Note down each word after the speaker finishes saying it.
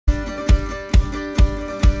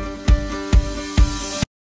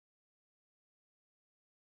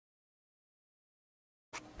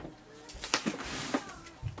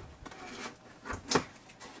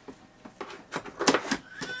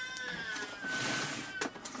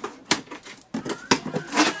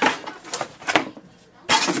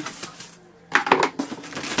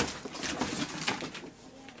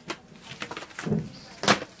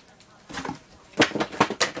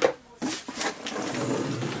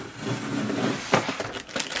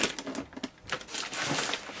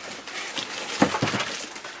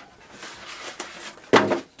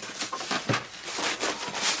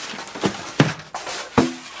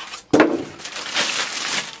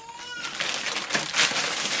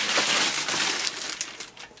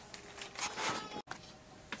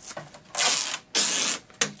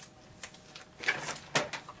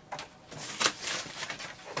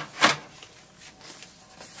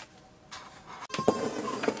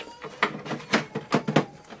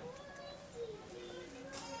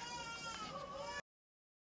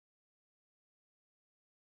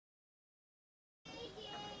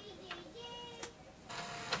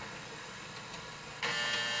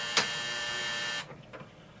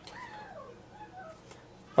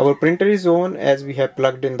Our printer is on as we have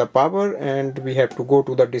plugged in the power, and we have to go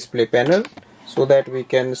to the display panel so that we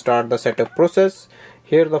can start the setup process.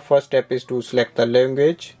 Here the first step is to select the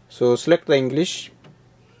language. So select the English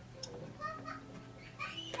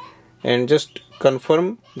and just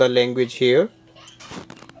confirm the language here.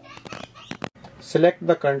 Select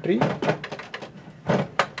the country.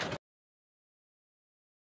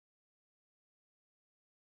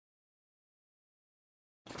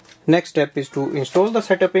 Next step is to install the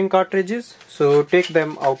setup ink cartridges. So take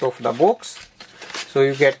them out of the box. So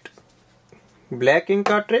you get black ink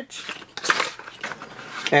cartridge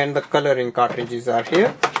and the color ink cartridges are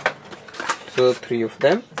here. So 3 of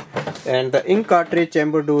them. And the ink cartridge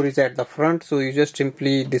chamber door is at the front, so you just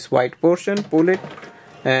simply this white portion, pull it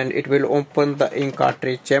and it will open the ink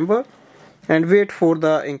cartridge chamber, and wait for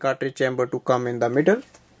the ink cartridge chamber to come in the middle.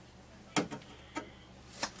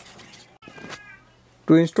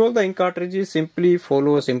 To install the ink cartridges, simply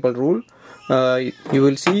follow a simple rule. You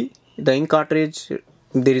will see the ink cartridge,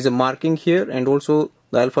 there is a marking here and also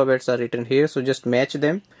the alphabets are written here, so just match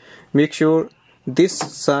them. Make sure this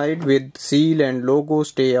side with seal and logo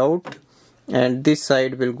stay out and this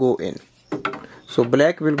side will go in. So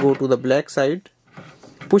black will go to the black side,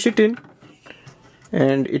 push it in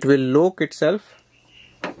and it will lock itself.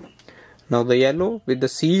 Now the yellow with the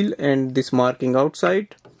seal and this marking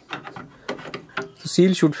outside, the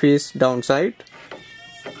seal should face downside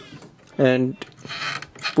and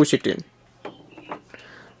push it in.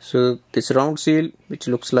 So this round seal, which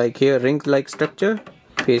looks like here ring like structure,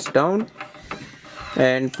 face down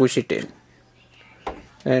and push it in.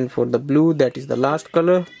 And for the blue, that is the last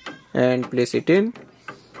color, and place it in.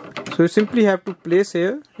 So you simply have to place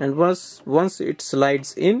here, and once it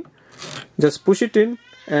slides in, just push it in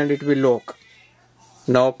and it will lock.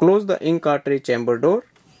 Now close the ink cartridge chamber door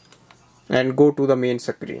and go to the main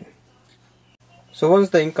screen. So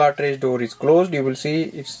once the ink cartridge door is closed, you will see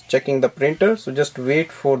it's checking the printer, so just wait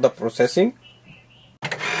for the processing.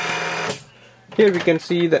 Here we can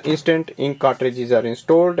see the instant ink cartridges are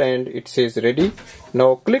installed and it says ready.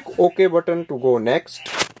 Now click OK button to go next.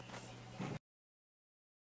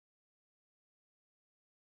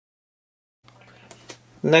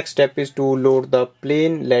 Next step is to load the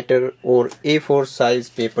plain letter or A4 size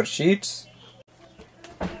paper sheets.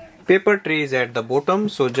 Paper tray is at the bottom,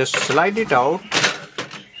 so just slide it out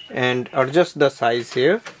and adjust the size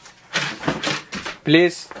here.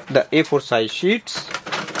 Place the A4 size sheets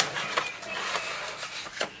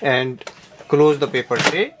and close the paper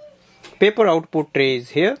tray. Paper output tray is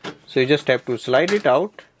here, so you just have to slide it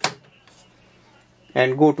out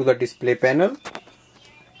and go to the display panel.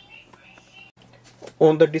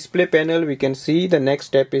 On the display panel we can see the next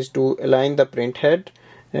step is to align the print head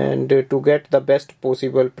and to get the best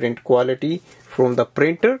possible print quality from the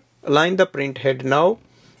printer. Align the print head now,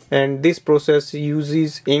 and this process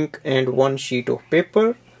uses ink and one sheet of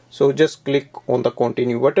paper, so just click on the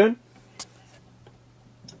continue button.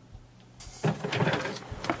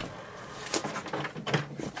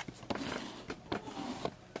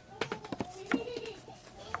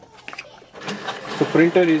 So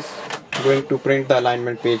printer is going to print the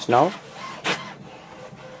alignment page now.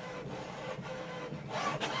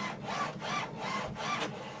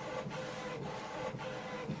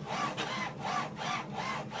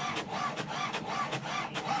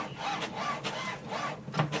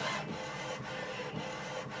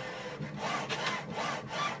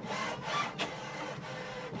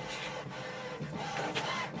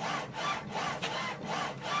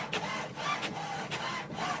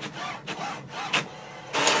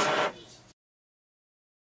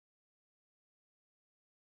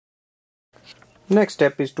 Next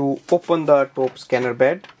step is to open the top scanner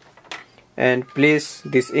bed and place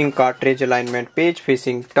this ink cartridge alignment page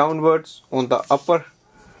facing downwards on the upper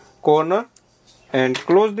corner, and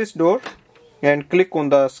close this door and click on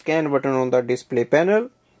the scan button on the display panel.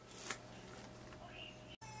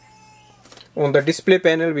 On the display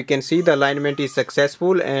panel we can see the alignment is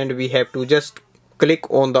successful and we have to just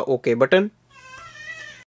click on the OK button.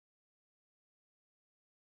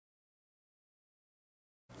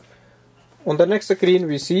 On the next screen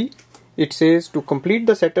we see it says to complete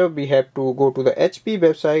the setup we have to go to the HP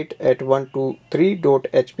website at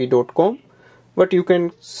 123.hp.com, but you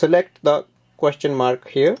can select the question mark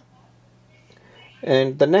here,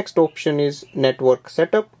 and the next option is network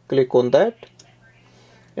setup. Click on that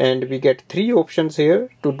and we get 3 options here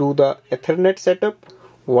to do the Ethernet setup,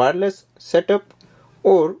 wireless setup,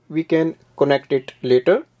 or we can connect it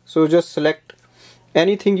later. So just select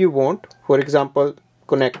anything you want, for example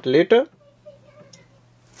connect later.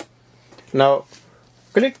 Now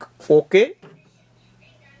click OK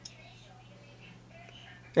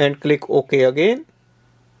and click OK again.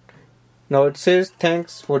 Now it says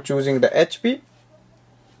thanks for choosing the HP.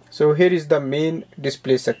 So here is the main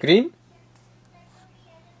display screen.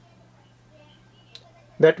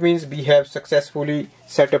 That means we have successfully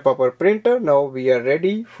set up our printer. Now we are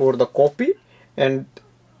ready for the copy, and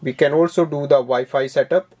we can also do the Wi-Fi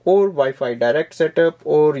setup or Wi-Fi direct setup,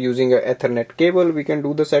 or using an Ethernet cable we can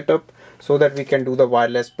do the setup so that we can do the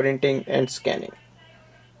wireless printing and scanning.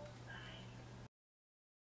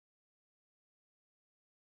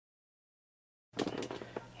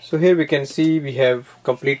 So here we can see we have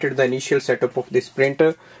completed the initial setup of this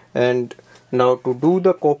printer, and now to do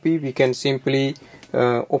the copy we can simply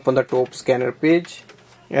open the top scanner page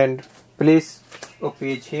and place a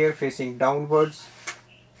page here facing downwards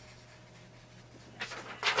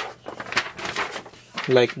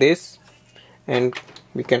like this, and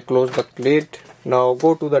we can close the lid. Now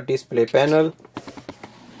go to the display panel.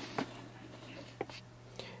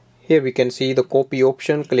 Here we can see the copy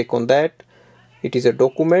option, click on that. It is a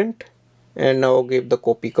document, and now give the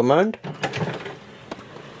copy command.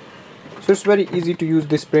 So it's very easy to use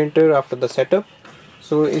this printer after the setup.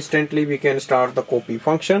 So instantly we can start the copy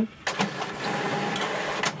function.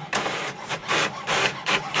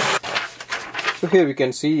 So here we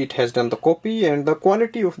can see it has done the copy, and the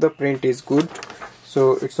quality of the print is good.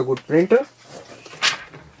 So it's a good printer.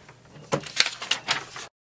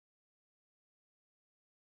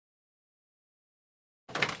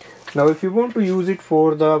 Now if you want to use it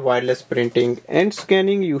for the wireless printing and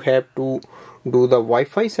scanning, you have to do the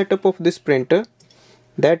Wi-Fi setup of this printer.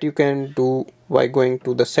 That you can do by going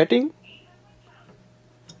to the setting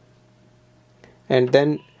and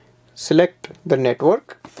then select the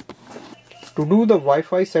network. To do the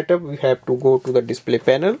Wi-Fi setup, we have to go to the display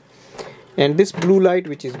panel, and this blue light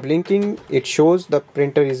which is blinking, it shows the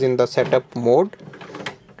printer is in the setup mode.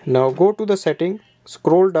 Now go to the setting,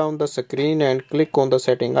 scroll down the screen and click on the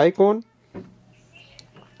setting icon.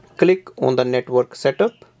 Click on the network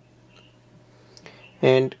setup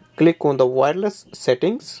and click on the wireless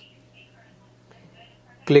settings.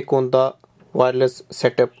 Click on the wireless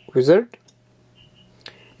setup wizard.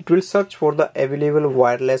 It will search for the available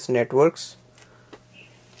wireless networks.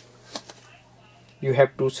 You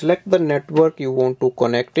have to select the network you want to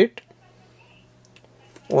connect it.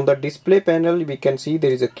 On the display panel we can see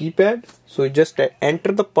there is a keypad, so you just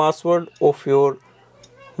enter the password of your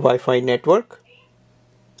Wi-Fi network.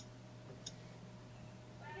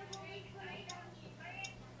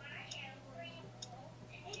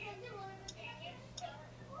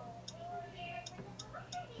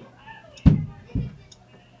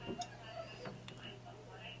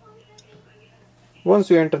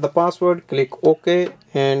 Once you enter the password, click OK,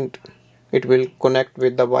 and it will connect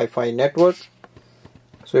with the Wi-Fi network.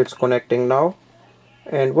 So it's connecting now,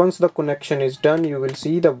 and once the connection is done, you will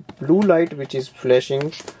see the blue light which is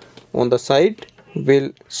flashing on the side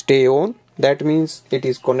will stay on. That means it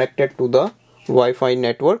is connected to the Wi-Fi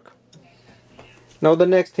network. Now the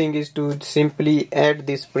next thing is to simply add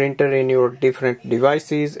this printer in your different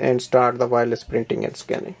devices and start the wireless printing and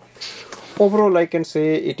scanning. Overall, I can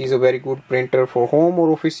say it is a very good printer for home or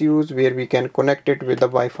office use, where we can connect it with the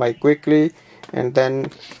Wi-Fi quickly and then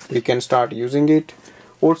we can start using it.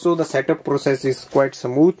 Also, the setup process is quite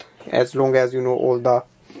smooth. As long as you know all the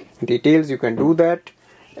details, you can do that.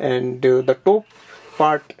 And the top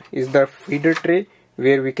part is the feeder tray,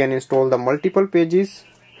 where we can install the multiple pages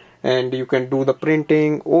and you can do the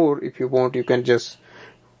printing, or if you want you can just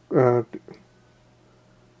or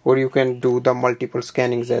you can do the multiple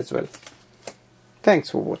scannings as well.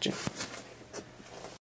 Thanks for watching.